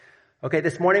Okay,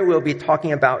 this morning we'll be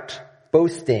talking about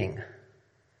boasting.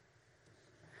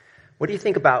 What do you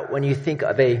think about when you think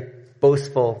of a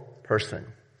boastful person?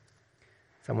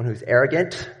 Someone who's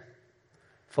arrogant,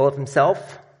 full of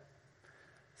himself,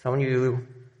 someone you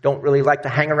don't really like to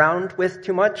hang around with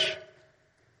too much?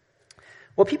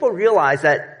 Well, people realize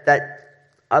that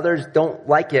others don't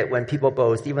like it when people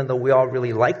boast, even though we all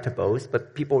really like to boast,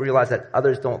 but people realize that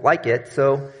others don't like it.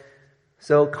 So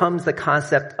comes the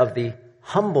concept of the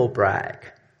humble brag,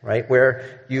 right?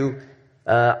 Where you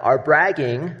are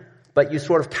bragging, but you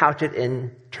sort of couch it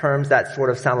in terms that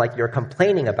sort of sound like you're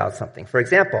complaining about something. For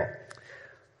example,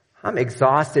 I'm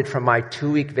exhausted from my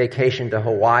 2-week vacation to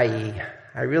Hawaii.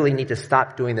 I really need to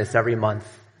stop doing this every month.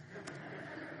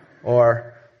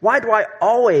 Or, why do I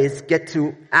always get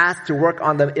to ask to work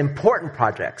on the important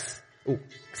projects? Ooh,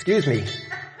 excuse me.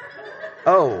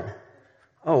 I'm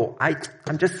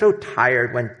just so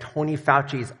tired when Tony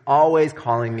Fauci's always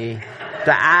calling me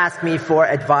to ask me for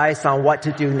advice on what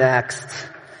to do next.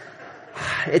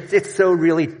 It's so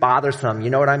really bothersome, you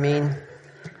know what I mean?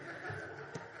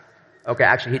 Okay,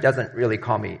 actually, he doesn't really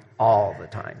call me all the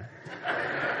time.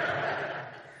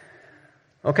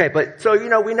 Okay, but so,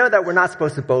 we know that we're not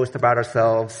supposed to boast about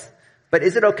ourselves, but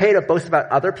is it okay to boast about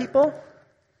other people?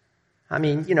 I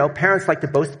mean, parents like to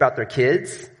boast about their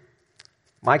kids.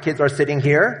 My kids are sitting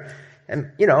here,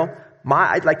 and,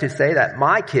 I'd like to say that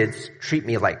my kids treat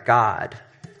me like God.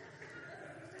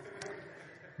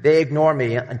 They ignore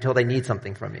me until they need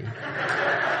something from me.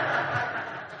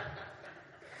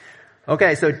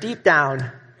 Okay, so deep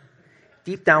down,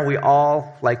 we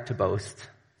all like to boast.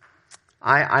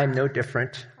 I'm no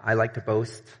different. I like to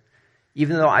boast.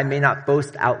 Even though I may not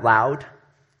boast out loud,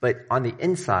 but on the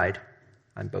inside,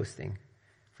 I'm boasting.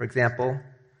 For example,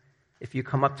 if you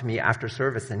come up to me after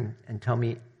service and tell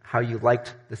me how you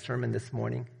liked the sermon this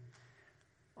morning,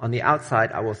 on the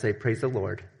outside, I will say, praise the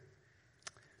Lord.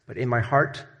 But in my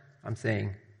heart, I'm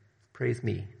saying, praise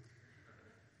me.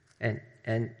 And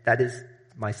that is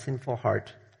my sinful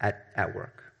heart at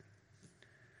work.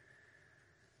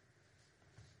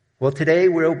 Well, today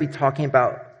we'll be talking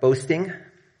about boasting.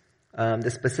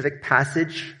 The specific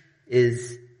passage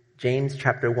is James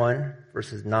chapter 1,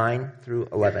 verses 9 through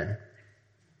 11.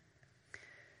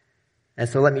 And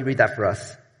so let me read that for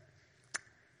us.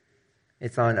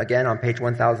 It's on page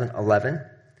 1011.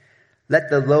 Let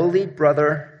the lowly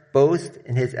brother boast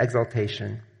in his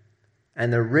exaltation,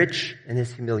 and the rich in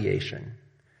his humiliation,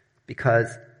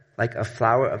 because like a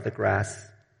flower of the grass,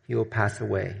 he will pass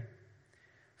away.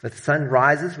 For the sun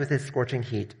rises with its scorching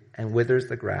heat and withers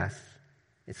the grass.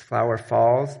 Its flower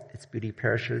falls, its beauty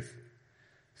perishes.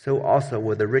 So also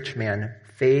will the rich man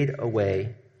fade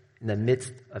away in the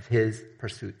midst of his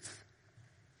pursuits.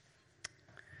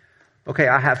 Okay,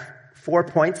 I have 4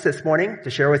 points this morning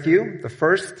to share with you. The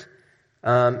first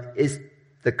is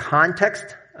the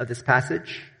context of this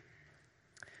passage.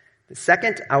 The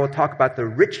second, I will talk about the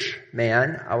rich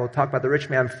man. I will talk about the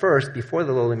rich man first before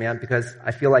the lowly man because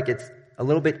I feel like it's a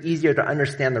little bit easier to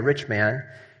understand the rich man.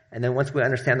 And then once we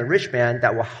understand the rich man,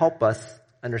 that will help us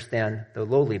understand the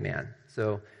lowly man.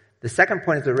 So the second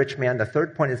point is the rich man. The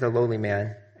third point is the lowly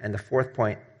man. And the fourth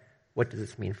point, what does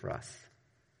this mean for us?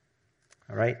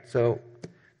 All right. So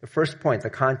the first point, the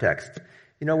context.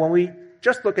 When we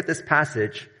just look at this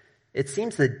passage, it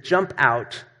seems to jump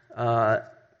out,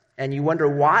 and you wonder,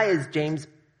 why is James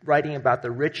writing about the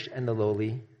rich and the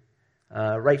lowly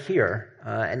right here?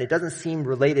 And it doesn't seem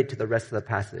related to the rest of the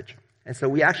passage. And so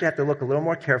we actually have to look a little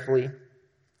more carefully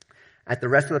at the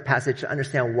rest of the passage to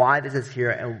understand why this is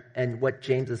here and what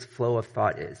James's flow of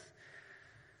thought is.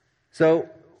 So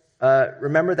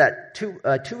remember that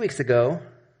two weeks ago,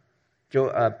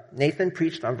 Nathan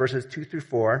preached on verses 2 through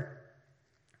 4,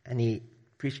 and he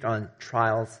preached on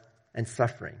trials and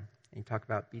suffering. And he talked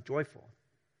about be joyful.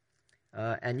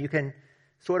 And you can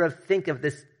sort of think of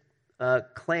this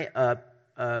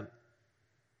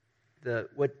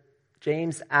what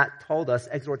James told us,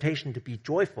 exhortation to be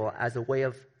joyful, as a way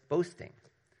of boasting.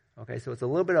 Okay, so it's a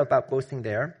little bit about boasting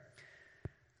there.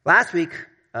 Last week,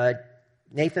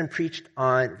 Nathan preached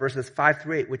on verses 5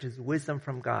 through 8, which is wisdom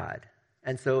from God.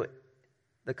 And so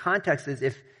the context is,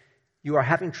 if you are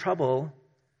having trouble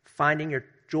finding your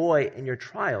joy in your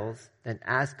trials, then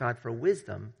ask God for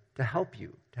wisdom to help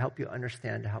you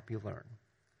understand, to help you learn.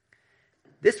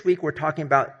 This week we're talking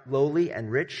about lowly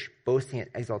and rich, boasting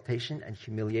and exaltation and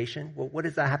humiliation. Well, what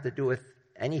does that have to do with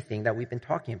anything that we've been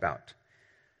talking about?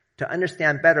 To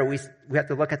understand better, we have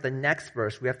to look at the next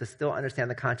verse. We have to still understand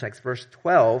the context. Verse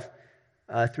 12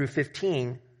 through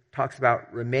 15 talks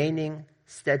about remaining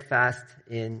steadfast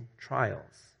in trials.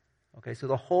 Okay, so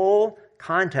the whole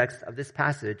context of this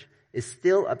passage is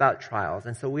still about trials.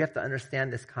 And so we have to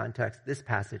understand this context, this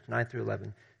passage, 9 through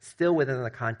 11, still within the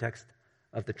context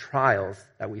of the trials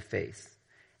that we face.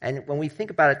 And when we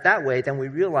think about it that way, then we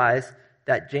realize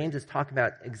that James is talking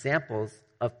about examples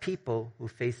of people who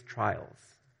face trials.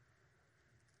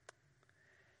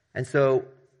 And so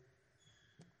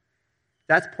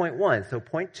that's point one. So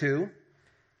point two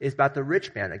is about the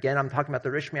rich man. Again, I'm talking about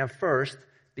the rich man first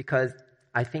because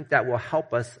I think that will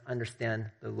help us understand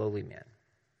the lowly man.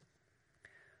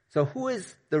 So who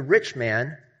is the rich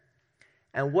man,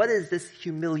 and what is this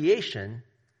humiliation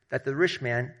that the rich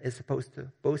man is supposed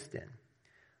to boast in?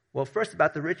 Well, first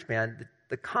about the rich man,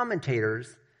 the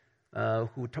commentators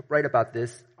who write about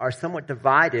this are somewhat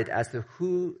divided as to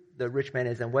who the rich man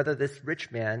is and whether this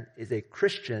rich man is a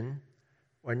Christian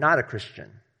or not a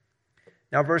Christian.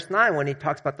 Now, verse 9, when he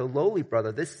talks about the lowly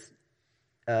brother, this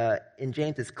in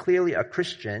James is clearly a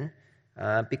Christian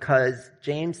because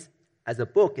James, as a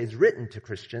book, is written to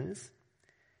Christians.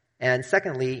 And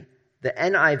secondly, the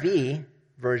NIV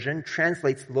version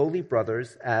translates lowly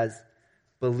brothers as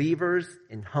believers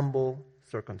in humble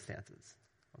circumstances.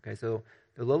 Okay, so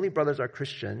the lowly brothers are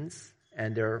Christians,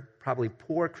 and they're probably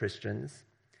poor Christians.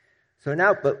 So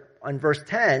now, but on verse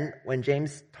 10, when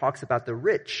James talks about the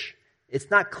rich, it's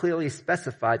not clearly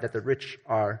specified that the rich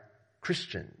are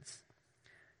Christians.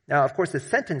 Now, of course, the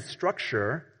sentence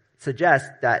structure suggests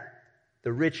that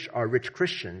the rich are rich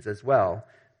Christians as well,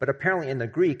 but apparently in the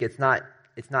Greek, it's not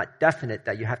definite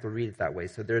that you have to read it that way.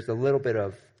 So there's a little bit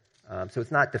of, so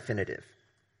it's not definitive.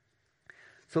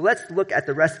 So let's look at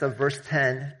the rest of verse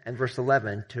 10 and verse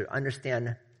 11 to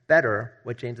understand better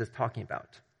what James is talking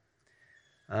about.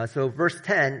 So verse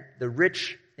 10, the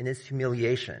rich in his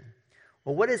humiliation.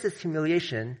 Well, what is this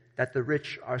humiliation that the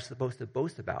rich are supposed to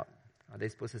boast about? Are they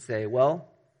supposed to say, well,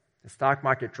 the stock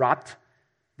market dropped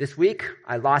this week,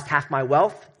 I lost half my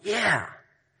wealth? Yeah.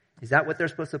 Is that what they're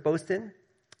supposed to boast in?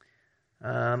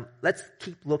 Let's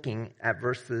keep looking at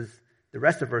the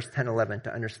rest of verse 10, 11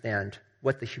 to understand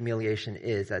what the humiliation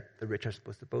is that the rich are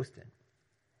supposed to boast in.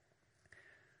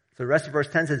 So the rest of verse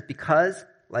 10 says, because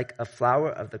like a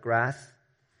flower of the grass,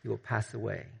 he will pass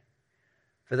away.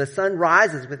 For the sun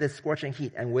rises with its scorching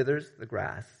heat and withers the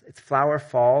grass. Its flower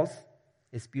falls,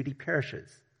 its beauty perishes.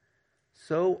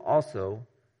 So also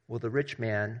will the rich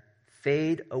man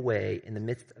fade away in the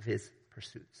midst of his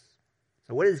pursuits.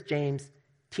 So what is James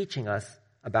teaching us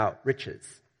about riches?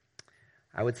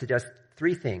 I would suggest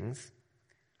three things.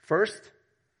 First,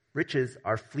 riches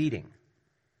are fleeting.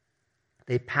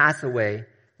 They pass away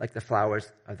like the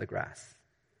flowers of the grass.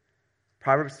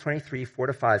 Proverbs 23,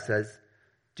 4-5 says,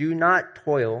 do not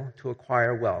toil to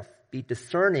acquire wealth. Be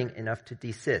discerning enough to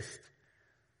desist.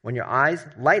 When your eyes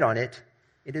light on it,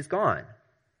 it is gone.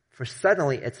 For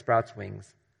suddenly it sprouts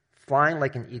wings, flying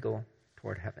like an eagle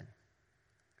toward heaven.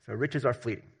 So riches are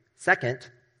fleeting. Second,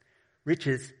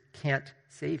 riches can't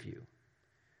save you.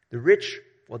 The rich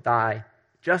will die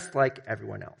just like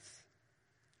everyone else.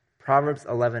 Proverbs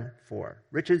 11:4.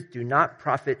 Riches do not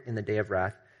profit in the day of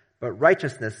wrath, but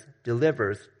righteousness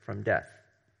delivers from death.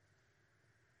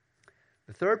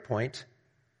 The third point,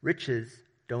 riches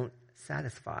don't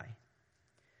satisfy.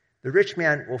 The rich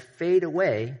man will fade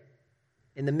away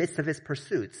in the midst of his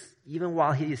pursuits. Even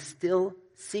while he is still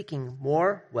seeking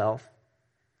more wealth,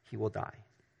 he will die.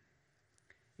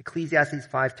 Ecclesiastes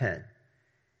 5:10.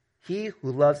 He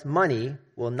who loves money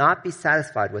will not be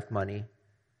satisfied with money,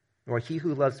 nor he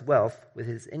who loves wealth with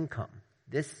his income.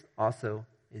 This also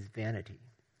is vanity.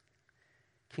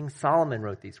 King Solomon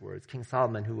wrote these words. King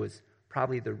Solomon, who was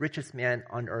probably the richest man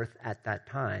on earth at that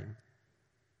time,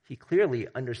 he clearly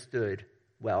understood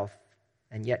wealth,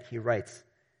 and yet he writes,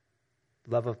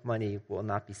 love of money will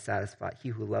not be satisfied. He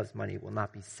who loves money will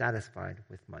not be satisfied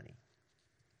with money.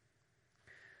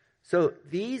 So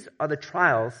these are the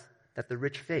trials that the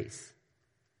rich face.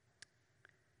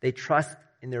 They trust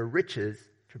in their riches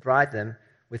to provide them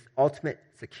with ultimate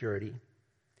security.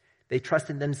 They trust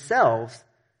in themselves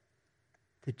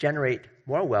to generate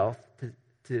more wealth,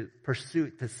 to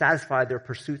satisfy their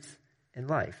pursuits in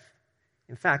life.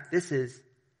 In fact, this is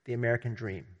the American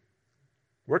dream.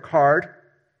 Work hard,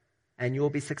 and you will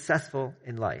be successful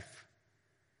in life.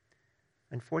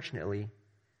 Unfortunately,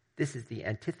 this is the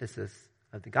antithesis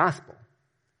of the gospel,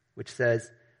 which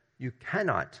says you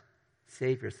cannot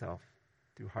save yourself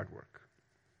through hard work.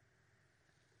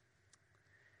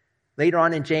 Later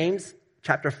on in James,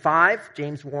 chapter 5,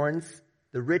 James warns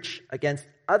the rich against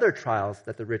other trials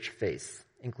that the rich face,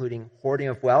 including hoarding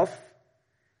of wealth,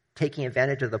 taking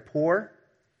advantage of the poor.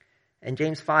 And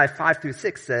James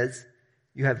 5:5-6 says,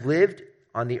 you have lived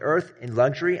on the earth in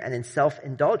luxury and in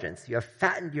self-indulgence. You have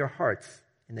fattened your hearts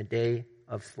in the day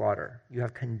of slaughter. You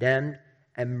have condemned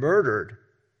and murdered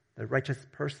the righteous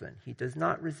person. He does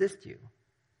not resist you.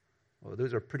 Well,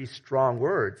 those are pretty strong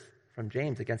words from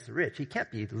James against the rich. He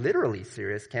can't be literally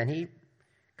serious, can he?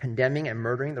 Condemning and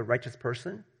murdering the righteous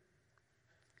person?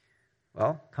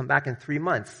 Well, come back in 3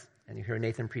 months and you hear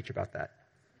Nathan preach about that.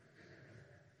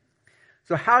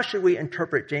 So how should we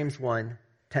interpret James 1,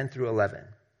 10 through 11?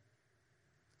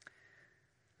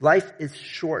 Life is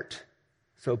short.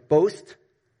 So boast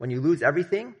when you lose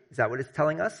everything. Is that what it's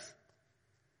telling us?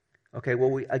 Okay, well,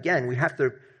 we have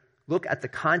to look at the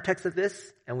context of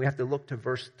this, and we have to look to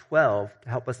verse 12 to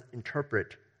help us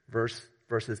interpret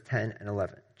verses 10 and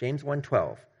 11. James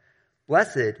 1:12.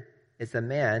 Blessed is the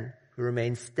man who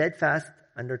remains steadfast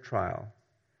under trial.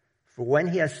 For when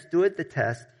he has stood the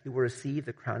test, he will receive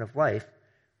the crown of life,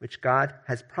 which God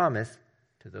has promised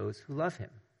to those who love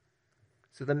him.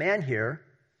 So the man here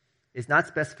is not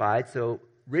specified, so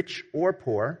rich or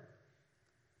poor.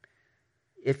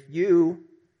 If you,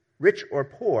 rich or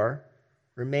poor,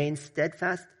 remain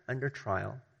steadfast under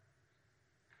trial,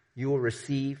 you will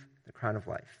receive the crown of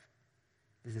life.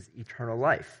 This is eternal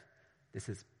life. This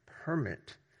is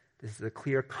permanent. This is a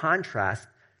clear contrast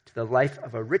to the life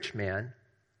of a rich man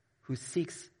who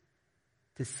seeks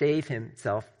to save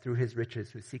himself through his riches,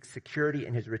 who seeks security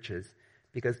in his riches,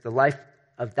 because the life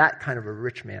of that kind of a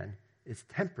rich man is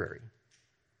temporary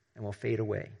and will fade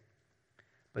away.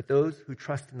 But those who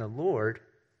trust in the Lord,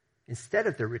 instead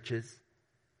of their riches,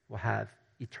 will have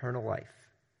eternal life.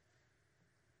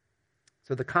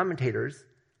 So the commentators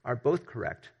are both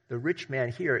correct. The rich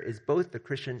man here is both the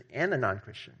Christian and the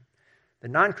non-Christian. The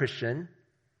non-Christian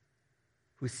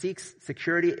who seeks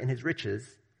security in his riches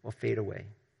will fade away.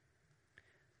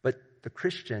 But the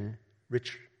Christian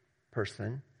rich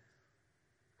person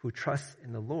who trusts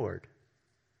in the Lord,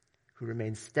 who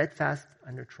remains steadfast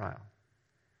under trial,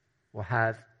 will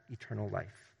have eternal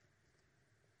life.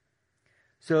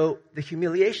 So the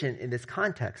humiliation in this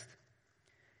context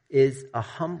is a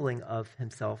humbling of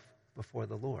himself before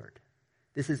the Lord.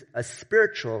 This is a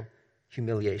spiritual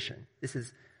humiliation. This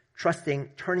is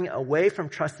turning away from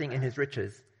trusting in his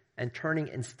riches and turning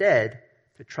instead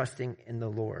to trusting in the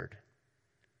Lord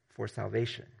for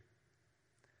salvation.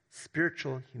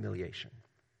 Spiritual humiliation.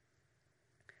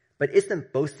 But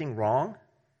isn't boasting wrong?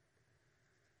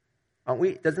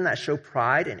 Doesn't that show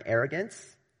pride and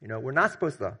arrogance? We're not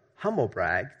supposed to humble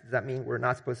brag. Does that mean we're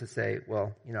not supposed to say,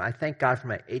 well, I thank God for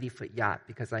my 80-foot yacht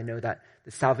because I know that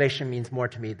the salvation means more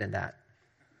to me than that?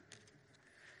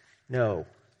 No.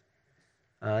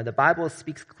 The Bible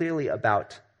speaks clearly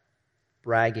about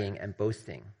bragging and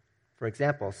boasting. For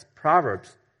example,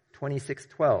 Proverbs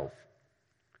 26:12.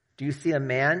 Do you see a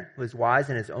man who is wise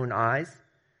in his own eyes?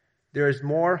 There is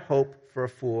more hope for a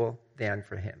fool than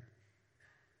for him.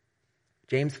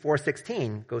 James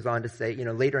 4:16 goes on to say,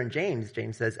 later in James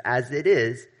says, as it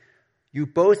is, you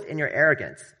boast in your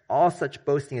arrogance. All such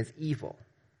boasting is evil.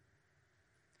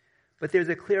 But there's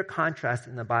a clear contrast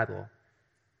in the Bible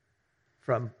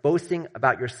from boasting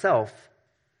about yourself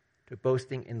to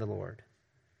boasting in the Lord.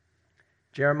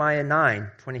 Jeremiah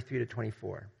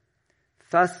 9:23-24.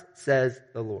 Thus says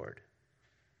the Lord,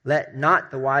 let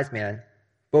not the wise man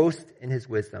boast in his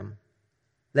wisdom.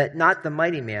 Let not the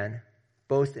mighty man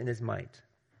boast in his might.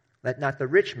 Let not the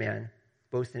rich man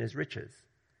boast in his riches.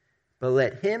 But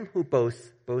let him who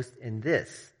boasts boast in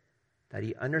this, that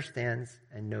he understands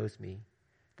and knows me,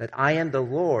 that I am the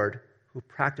Lord who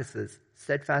practices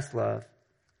steadfast love,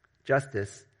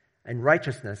 justice, and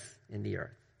righteousness in the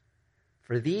earth.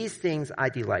 For these things I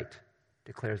delight,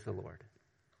 declares the Lord.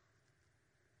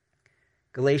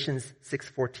 Galatians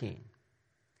 6:14.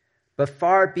 But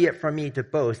far be it from me to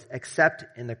boast except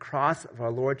in the cross of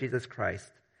our Lord Jesus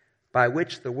Christ, by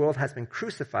which the world has been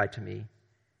crucified to me,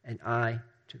 and I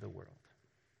to the world.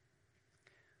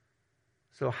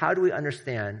 So how do we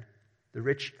understand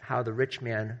how the rich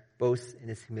man boasts in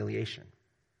his humiliation?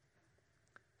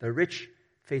 The rich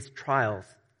face trials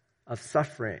of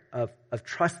suffering, of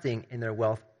trusting in their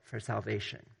wealth for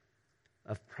salvation,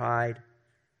 of pride,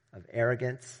 of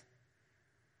arrogance,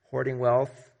 hoarding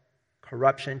wealth,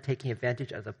 corruption, taking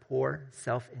advantage of the poor,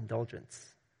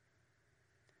 self-indulgence.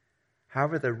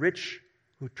 However, the rich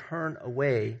who turn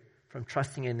away from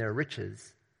trusting in their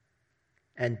riches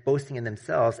and boasting in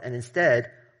themselves and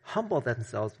instead humble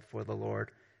themselves before the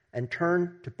Lord and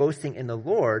turn to boasting in the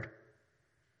Lord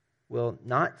will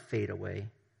not fade away,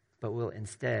 but will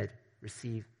instead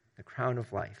receive the crown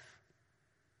of life.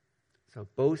 So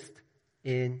boast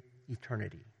in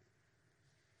eternity.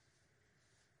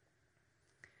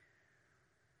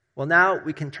 Well, now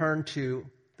we can turn to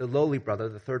the lowly brother,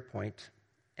 the third point,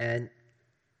 and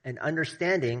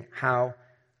understanding how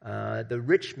the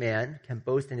rich man can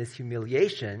boast in his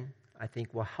humiliation, I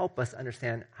think will help us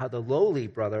understand how the lowly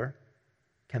brother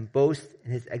can boast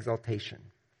in his exaltation.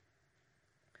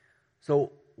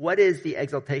 So what is the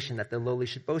exaltation that the lowly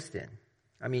should boast in?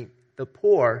 I mean, the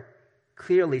poor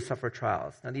clearly suffer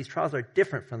trials. Now, these trials are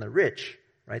different from the rich,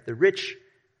 right? The rich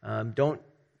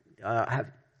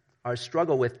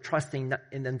struggle with trusting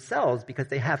in themselves because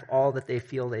they have all that they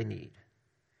feel they need.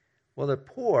 Well, the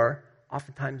poor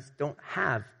oftentimes don't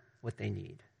have what they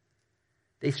need.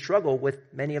 They struggle with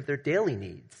many of their daily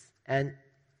needs and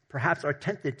perhaps are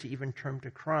tempted to even turn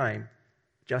to crime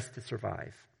just to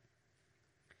survive.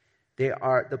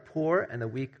 The poor and the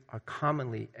weak are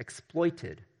commonly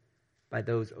exploited by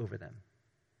those over them.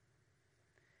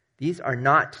 These are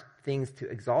not things to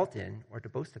exalt in or to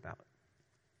boast about.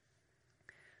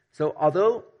 So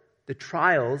although the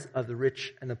trials of the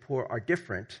rich and the poor are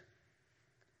different,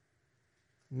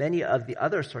 many of the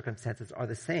other circumstances are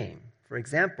the same. For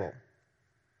example,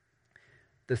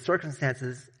 the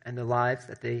circumstances and the lives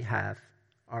that they have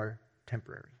are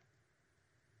temporary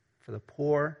for the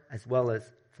poor as well as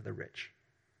for the rich.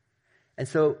 And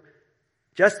so,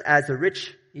 just as the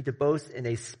rich need to boast in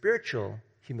a spiritual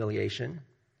humiliation,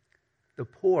 the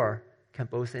poor can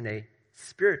boast in a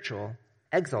spiritual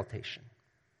exaltation.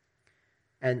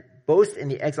 And boast in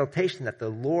the exaltation that the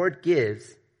Lord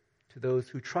gives to those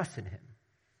who trust in him.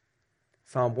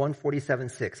 Psalm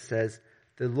 147:6 says,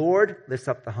 "The Lord lifts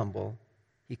up the humble.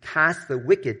 He casts the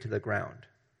wicked to the ground."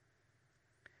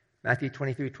 Matthew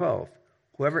 23:12,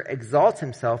 "Whoever exalts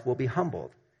himself will be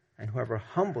humbled, and whoever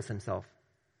humbles himself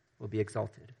will be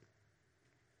exalted."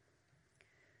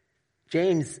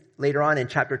 James, later on in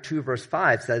chapter 2, verse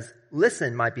 5, says,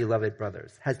 "Listen, my beloved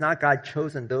brothers, has not God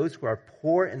chosen those who are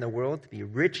poor in the world to be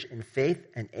rich in faith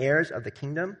and heirs of the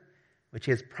kingdom, which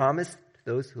he has promised to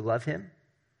those who love him?"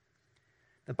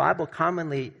 The Bible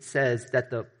commonly says that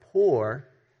the poor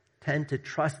tend to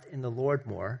trust in the Lord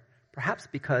more, perhaps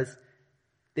because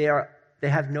they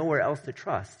have nowhere else to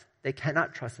trust. They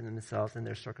cannot trust in themselves and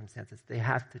their circumstances. They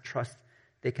have to trust.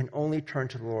 They can only turn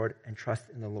to the Lord and trust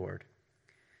in the Lord.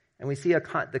 And we see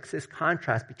this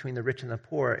contrast between the rich and the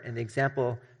poor in the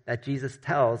example that Jesus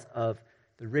tells of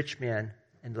the rich man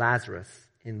and Lazarus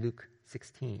in Luke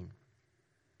 16,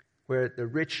 where the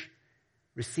rich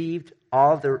received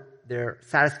all of their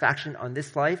satisfaction on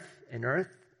this life in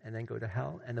earth and then go to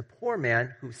hell, and the poor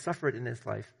man who suffered in this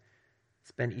life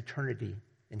spend eternity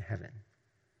in heaven.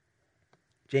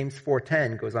 James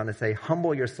 4:10 goes on to say,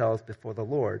 "Humble yourselves before the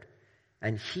Lord,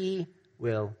 and he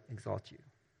will exalt you."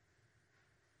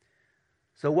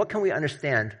 So what can we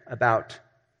understand about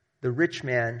the rich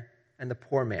man and the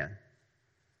poor man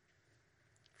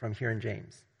from here in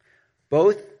James?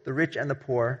 Both the rich and the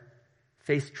poor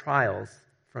face trials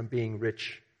from being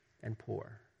rich and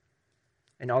poor.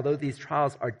 And although these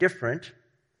trials are different,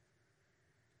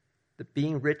 the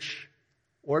being rich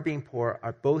or being poor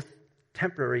are both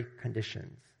temporary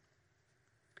conditions.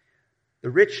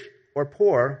 The rich or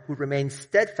poor who remain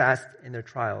steadfast in their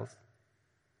trials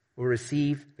will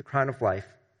receive the crown of life.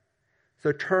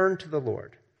 So turn to the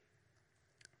Lord.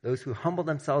 Those who humble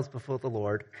themselves before the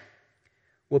Lord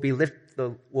will be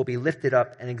lifted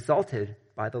up and exalted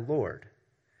by the Lord.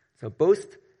 So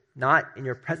boast not in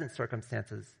your present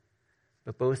circumstances,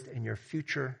 but boast in your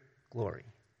future glory.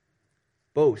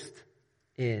 Boast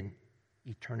in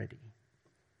eternity.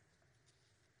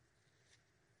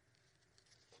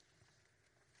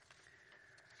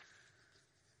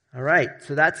 All right,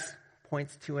 so that's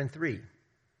points 2 and 3.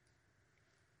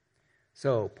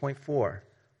 So, point 4,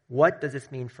 what does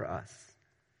this mean for us?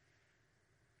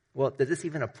 Well, does this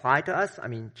even apply to us? I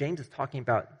mean, James is talking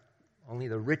about only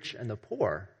the rich and the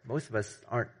poor. Most of us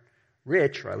aren't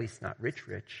rich, or at least not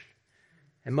rich.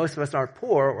 And most of us aren't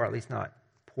poor, or at least not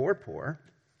poor.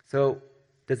 So,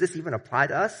 does this even apply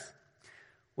to us?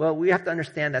 Well, we have to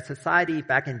understand that society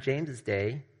back in James's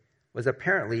day was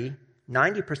apparently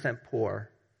 90% poor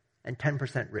and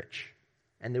 10% rich.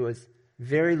 And there was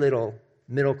very little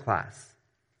middle class.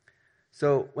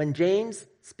 So when James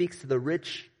speaks to the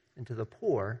rich and to the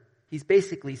poor, he's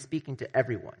basically speaking to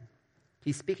everyone.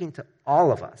 He's speaking to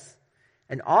all of us.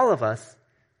 And all of us,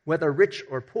 whether rich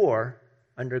or poor,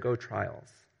 undergo trials.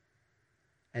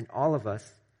 And all of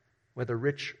us, whether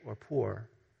rich or poor,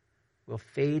 will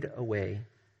fade away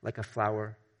like a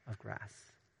flower of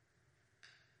grass.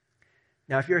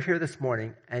 Now, if you're here this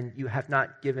morning and you have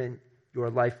not given your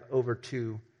life over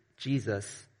to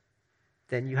Jesus,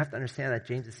 then you have to understand that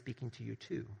James is speaking to you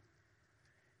too.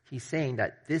 He's saying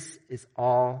that this is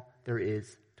all there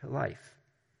is to life.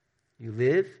 You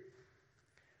live,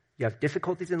 you have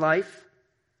difficulties in life,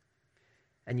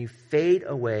 and you fade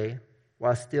away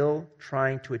while still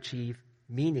trying to achieve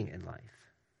meaning in life.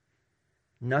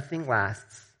 Nothing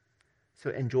lasts, so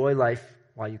enjoy life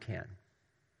while you can.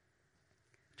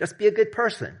 Just be a good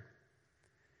person.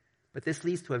 But this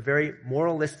leads to a very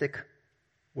moralistic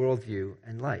worldview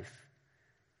and life.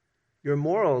 Your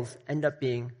morals end up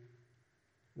being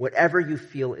whatever you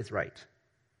feel is right.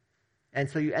 And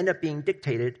so you end up being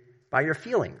dictated by your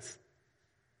feelings.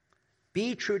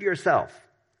 Be true to yourself,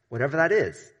 whatever that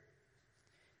is.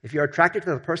 If you're attracted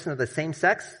to the person of the same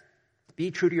sex,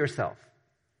 be true to yourself.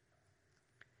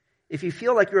 If you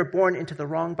feel like you were born into the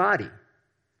wrong body,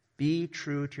 be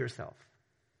true to yourself.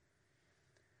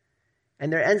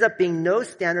 And there ends up being no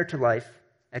standard to life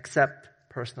except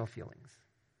personal feelings.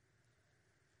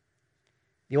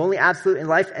 The only absolute in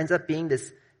life ends up being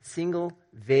this single,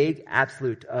 vague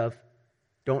absolute of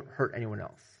don't hurt anyone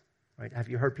else. Right? Have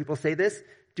you heard people say this?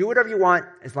 Do whatever you want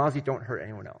as long as you don't hurt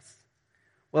anyone else.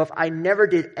 Well, if I never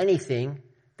did anything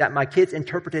that my kids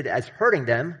interpreted as hurting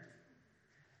them,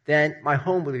 then my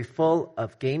home would be full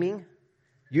of gaming,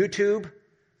 YouTube,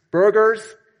 burgers,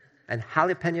 and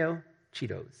jalapeno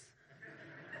Cheetos.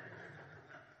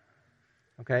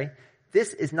 Okay?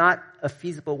 This is not a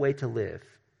feasible way to live.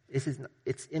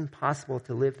 It's impossible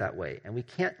to live that way, and we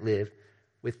can't live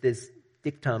with this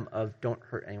dictum of don't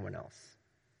hurt anyone else.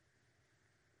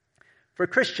 For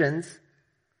Christians,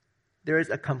 there is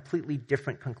a completely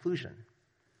different conclusion.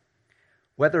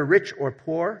 Whether rich or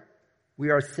poor, we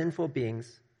are sinful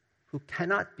beings who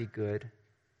cannot be good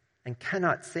and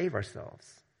cannot save ourselves.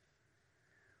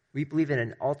 We believe in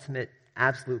an ultimate,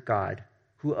 absolute God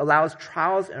who allows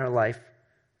trials in our life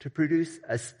to produce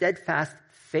a steadfast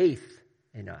faith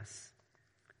in us,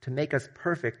 to make us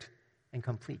perfect and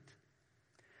complete.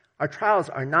 Our trials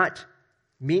are not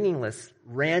meaningless,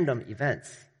 random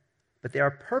events, but they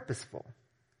are purposeful.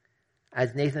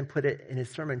 As Nathan put it in his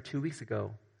sermon 2 weeks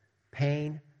ago,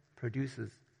 pain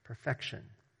produces perfection.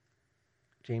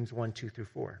 James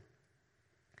 1:2-4.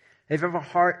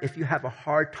 If you have a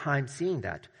hard time seeing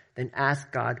that, then ask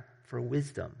God for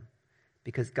wisdom,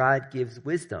 because God gives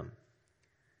wisdom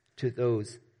to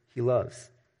those he loves.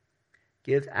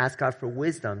 Ask God for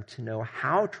wisdom to know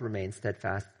how to remain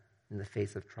steadfast in the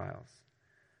face of trials.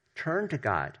 Turn to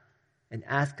God and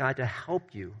ask God to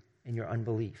help you in your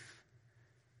unbelief.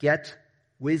 Get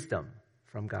wisdom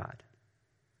from God.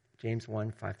 James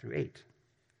 1:5-8.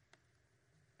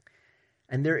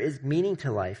 And there is meaning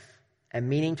to life and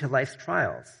meaning to life's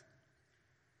trials.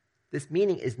 This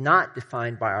meaning is not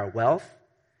defined by our wealth,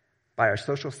 by our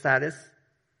social status,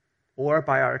 or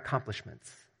by our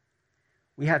accomplishments.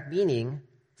 We have meaning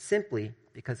simply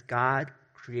because God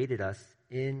created us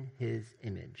in his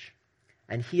image.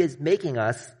 And he is making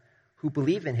us who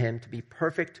believe in him to be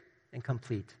perfect and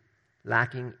complete,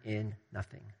 lacking in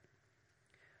nothing.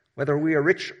 Whether we are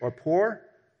rich or poor,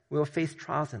 we will face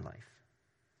trials in life.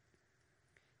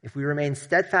 If we remain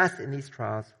steadfast in these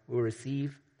trials, we will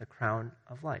receive the crown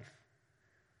of life.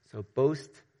 So boast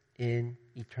in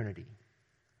eternity.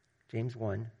 James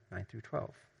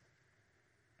 1:9-12.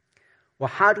 Well,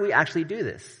 how do we actually do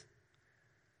this?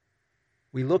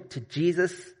 We look to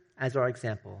Jesus as our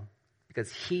example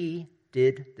because he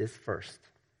did this first.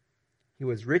 He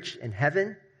was rich in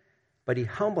heaven, but he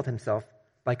humbled himself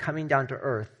by coming down to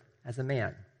earth as a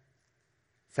man.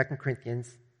 2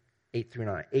 Corinthians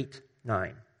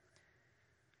 8:9.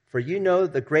 For you know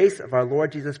the grace of our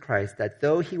Lord Jesus Christ, that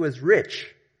though he was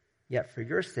rich, yet for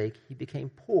your sake he became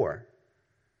poor,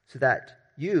 so that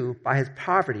you, by his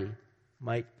poverty,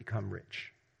 might become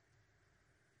rich.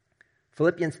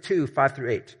 Philippians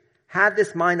 2:5-8. Have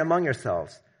this mind among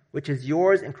yourselves, which is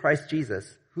yours in Christ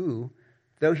Jesus, who,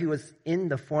 though he was in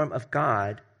the form of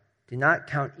God, did not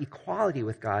count equality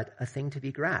with God a thing to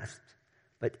be grasped,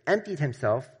 but emptied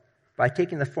himself by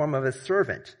taking the form of a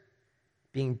servant,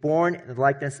 being born in the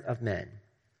likeness of men.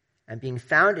 And being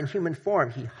found in human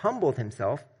form, he humbled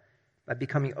himself by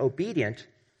becoming obedient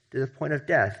to the point of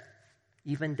death,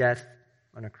 even death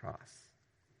on a cross.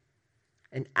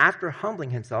 And after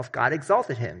humbling himself, God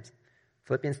exalted him.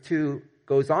 Philippians 2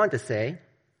 goes on to say,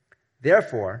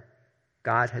 therefore,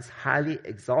 God has highly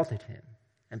exalted him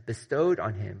and bestowed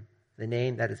on him the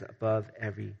name that is above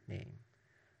every name.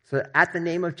 So that at the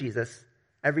name of Jesus,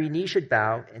 every knee should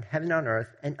bow in heaven and on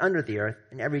earth and under the earth,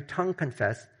 and every tongue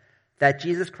confess that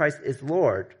Jesus Christ is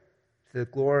Lord, to the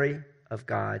glory of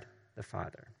God the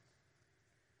Father.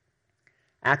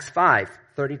 Acts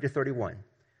 5:30-31.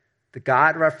 The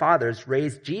God of our fathers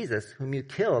raised Jesus, whom you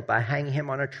killed by hanging him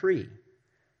on a tree.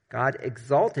 God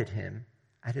exalted him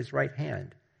at his right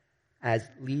hand as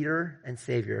leader and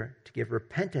savior to give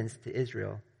repentance to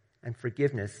Israel and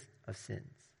forgiveness of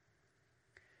sins.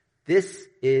 This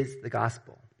is the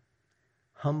gospel.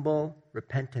 Humble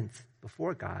repentance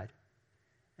before God,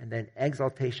 and then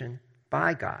exaltation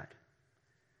by God.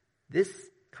 This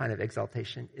kind of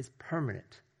exaltation is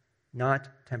permanent, not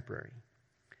temporary.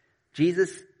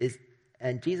 Jesus is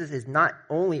not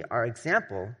only our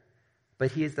example,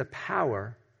 but he is the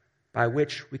power by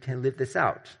which we can live this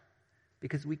out.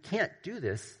 Because we can't do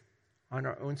this on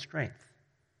our own strength.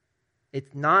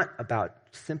 It's not about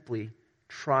simply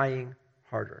trying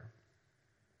harder.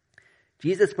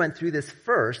 Jesus went through this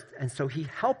first, and so he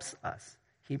helps us.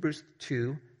 Hebrews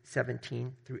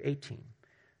 2:17 through 18.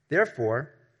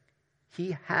 Therefore,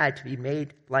 he had to be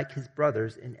made like his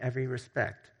brothers in every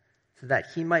respect, so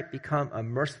that he might become a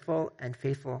merciful and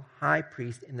faithful high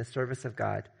priest in the service of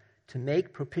God, to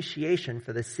make propitiation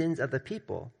for the sins of the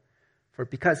people. For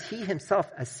because he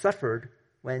himself has suffered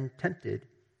when tempted,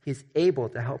 he is able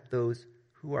to help those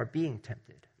who are being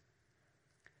tempted.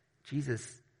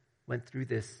 Jesus went through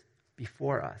this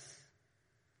before us,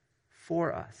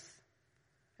 for us,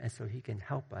 and so he can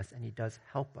help us, and he does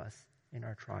help us in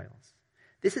our trials.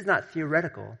 This is not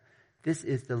theoretical. This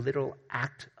is the literal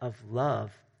act of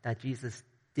love that Jesus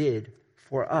did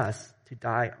for us to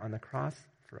die on the cross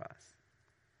for us.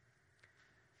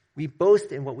 We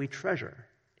boast in what we treasure.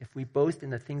 If we boast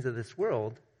in the things of this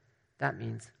world, that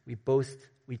means we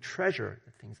treasure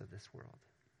the things of this world.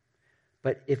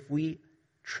 But if we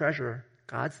treasure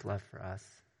God's love for us,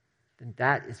 then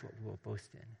that is what we will boast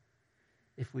in.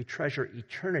 If we treasure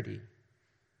eternity,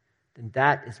 then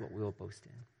that is what we will boast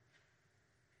in.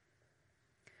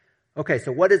 Okay,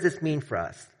 so what does this mean for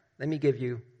us? Let me give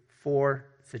you 4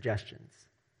 suggestions.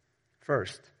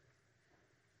 First,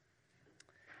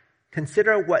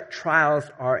 consider what trials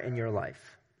are in your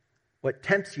life. What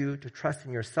tempts you to trust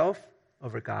in yourself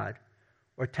over God,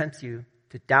 or tempts you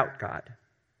to doubt God?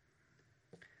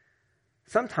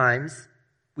 Sometimes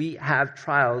we have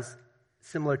trials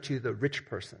similar to the rich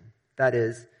person. That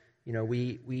is,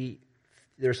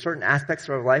 there are certain aspects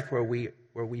of our life where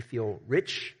we feel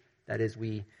rich. That is,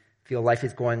 we feel life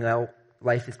is going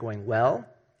well,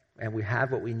 and we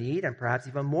have what we need, and perhaps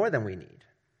even more than we need.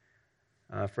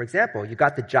 For example, you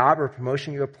got the job or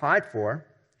promotion you applied for,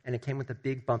 and it came with a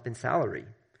big bump in salary.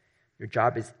 Your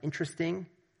job is interesting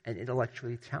and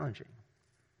intellectually challenging.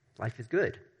 Life is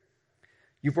good.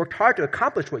 You've worked hard to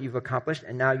accomplish what you've accomplished,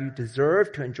 and now you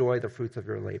deserve to enjoy the fruits of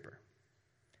your labor.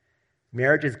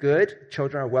 Marriage is good.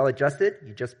 Children are well adjusted.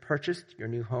 You just purchased your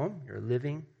new home. You're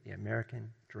living the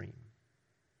American dream.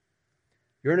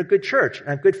 You're in a good church and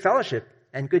have good fellowship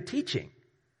and good teaching,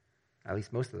 at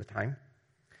least most of the time.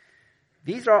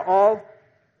 These are all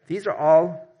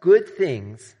good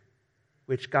things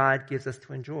which God gives us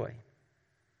to enjoy.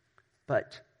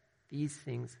 But these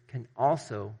things can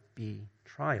also be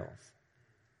trials.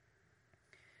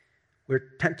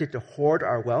 We're tempted to hoard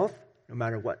our wealth, no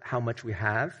matter how much we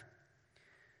have.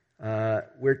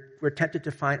 We're tempted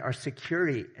to find our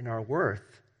security and our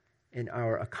worth in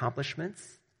our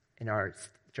accomplishments, in our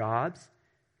jobs,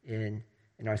 in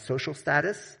our social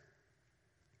status.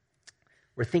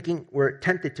 We're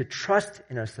tempted to trust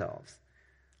in ourselves.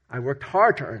 I worked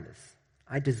hard to earn this.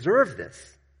 I deserve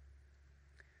this.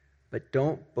 But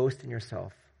don't boast in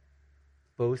yourself.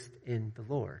 Boast in the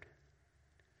Lord.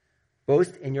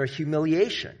 Boast in your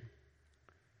humiliation.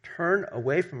 Turn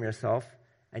away from yourself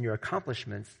and your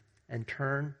accomplishments and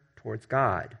turn towards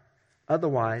God.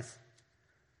 Otherwise,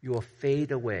 you will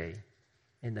fade away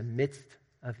in the midst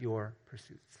of your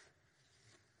pursuits.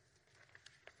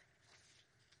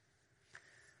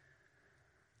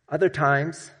 Other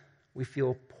times, we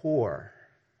feel poor,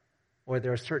 or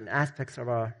there are certain aspects of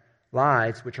our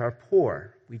lives which are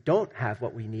poor. We don't have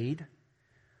what we need,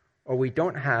 or we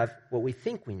don't have what we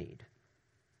think we need.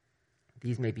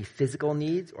 These may be physical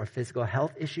needs or physical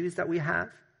health issues that we have,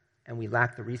 and we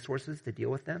lack the resources to deal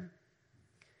with them.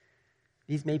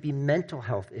 These may be mental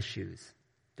health issues,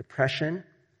 depression,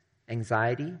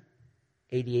 anxiety,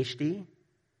 ADHD.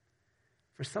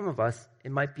 For some of us,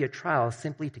 it might be a trial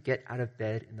simply to get out of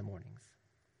bed in the mornings.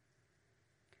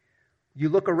 You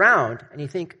look around and you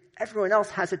think, everyone else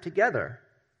has it together.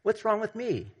 What's wrong with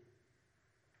me?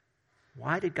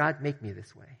 Why did God make me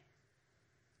this way?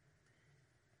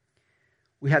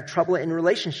 We have trouble in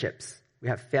relationships. We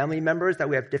have family members that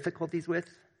we have difficulties with.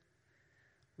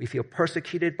 We feel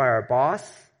persecuted by our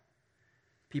boss.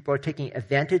 People are taking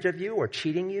advantage of you or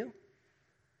cheating you.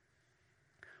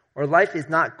 Or life is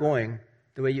not going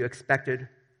the way you expected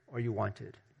or you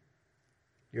wanted.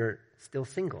 You're still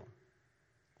single,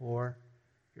 or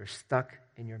you're stuck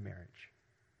in your marriage.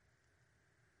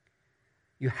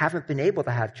 You haven't been able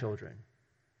to have children,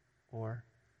 or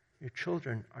your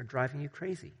children are driving you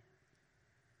crazy.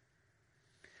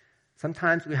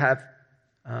 Sometimes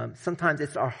sometimes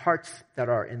it's our hearts that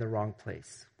are in the wrong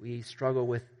place. We struggle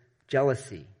with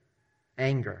jealousy,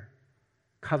 anger,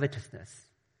 covetousness,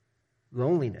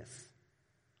 loneliness,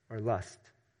 or lust.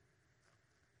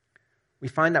 We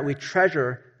find that we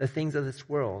treasure the things of this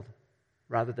world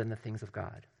rather than the things of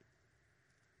God.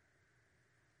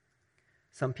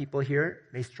 Some people here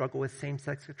may struggle with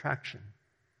same-sex attraction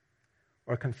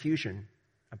or confusion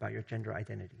about your gender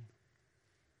identity.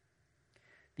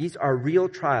 These are real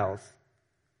trials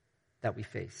that we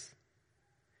face.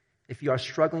 If you are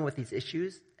struggling with these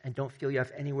issues and don't feel you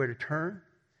have anywhere to turn,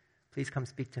 please come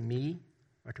speak to me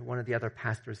or to one of the other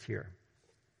pastors here.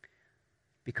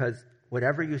 Because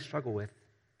whatever you struggle with,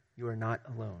 you are not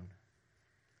alone.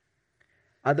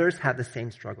 Others have the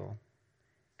same struggle,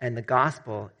 and the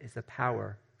gospel is the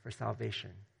power for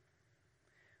salvation.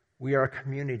 We are a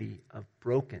community of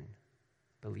broken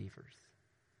believers,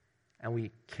 and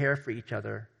we care for each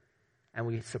other, and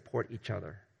we support each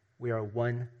other. We are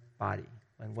one body.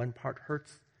 When one part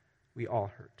hurts, we all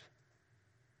hurt.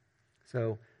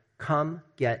 So come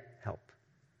get help.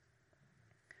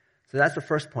 So that's the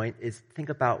first point, is think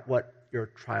about what your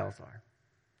trials are.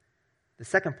 The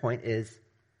second point is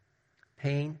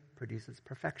pain produces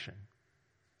perfection.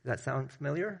 Does that sound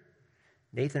familiar?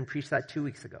 Nathan preached that 2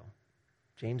 weeks ago.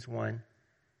 James 1,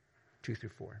 2 through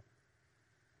 4.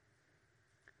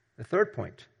 The third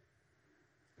point,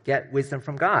 get wisdom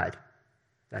from God.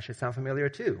 That should sound familiar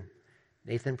too.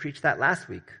 Nathan preached that last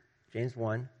week. James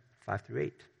 1, 5 through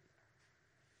 8.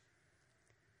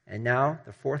 And now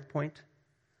the fourth point,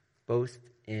 boast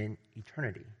in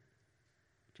eternity.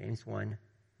 James 1,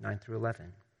 9 through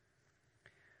 11.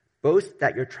 Boast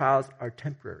that your trials are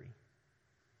temporary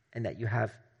and that you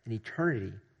have an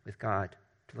eternity with God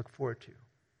to look forward to.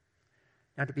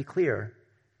 Now, to be clear,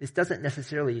 this doesn't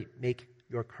necessarily make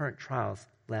your current trials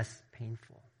less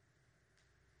painful.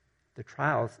 The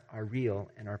trials are real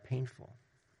and are painful.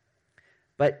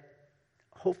 But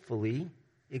hopefully,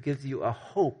 it gives you a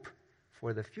hope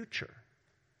for the future.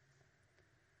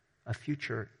 A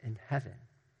future in heaven,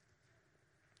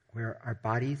 where our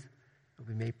bodies will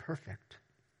be made perfect,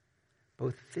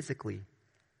 both physically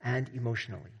and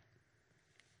emotionally.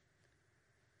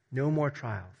 No more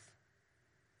trials.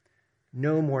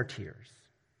 No more tears.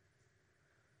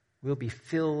 We'll be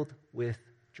filled with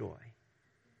joy.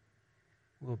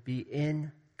 We'll be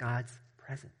in God's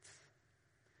presence.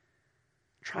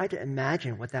 Try to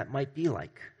imagine what that might be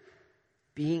like,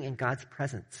 being in God's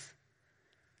presence,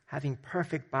 having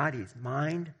perfect bodies,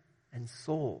 mind and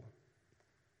soul.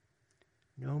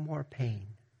 No more pain.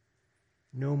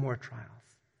 No more trials.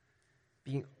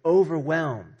 Being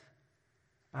overwhelmed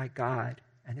by God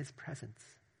and His presence.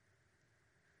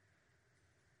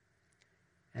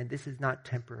 And this is not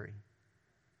temporary.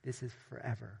 This is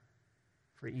forever,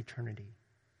 for eternity.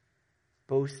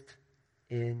 Boast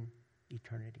in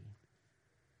eternity.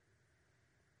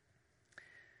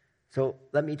 So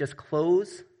let me just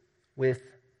close with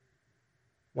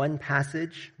one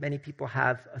passage. Many people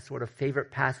have a sort of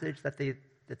favorite passage in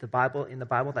the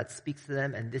Bible that speaks to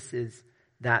them, and this is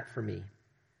that for me.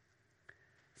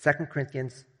 2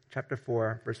 Corinthians chapter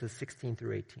 4, verses 16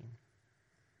 through 18.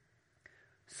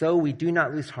 So we do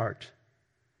not lose heart,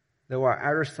 though our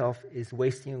outer self is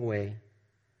wasting away.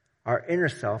 Our inner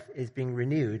self is being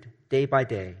renewed day by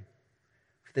day.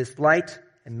 For this light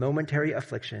and momentary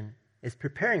affliction is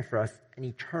preparing for us an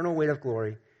eternal weight of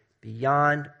glory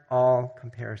beyond all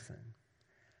comparison.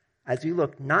 As we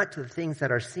look not to the things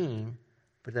that are seen,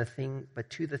 but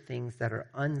to the things that are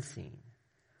unseen.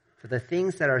 For the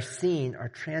things that are seen are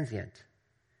transient,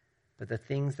 but the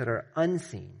things that are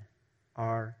unseen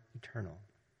are eternal.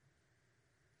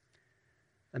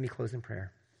 Let me close in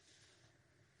prayer.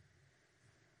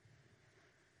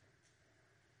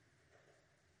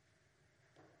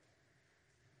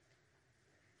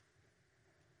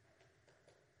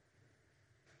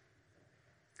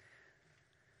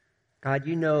 God,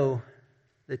 you know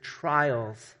the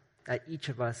trials that each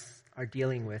of us are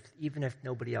dealing with, even if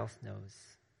nobody else knows.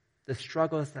 The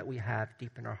struggles that we have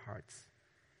deep in our hearts.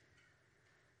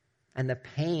 And the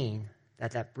pain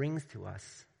that brings to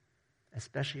us,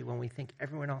 especially when we think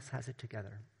everyone else has it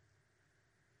together.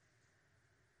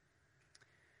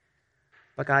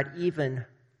 But God, even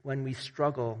when we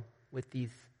struggle with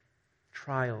these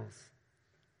trials,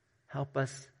 help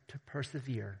us to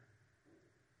persevere,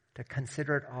 to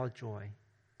consider it all joy,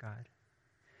 God.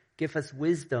 Give us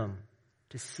wisdom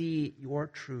to see your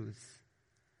truths,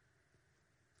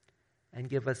 and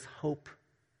give us hope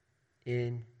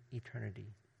in eternity.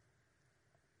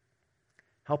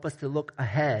 Help us to look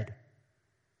ahead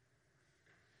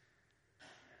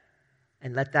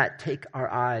and let that take our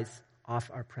eyes off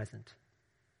our present.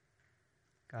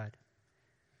 God,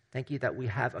 thank you that we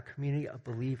have a community of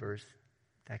believers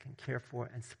that can care for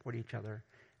and support each other.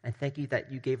 And thank you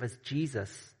that you gave us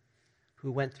Jesus,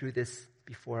 who went through this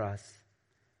before us,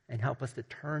 and help us to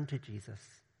turn to Jesus,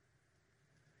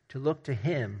 to look to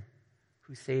him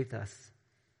who saved us,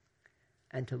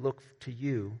 and to look to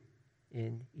you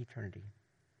in eternity.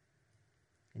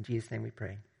 In Jesus' name we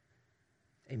pray.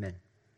 Amen.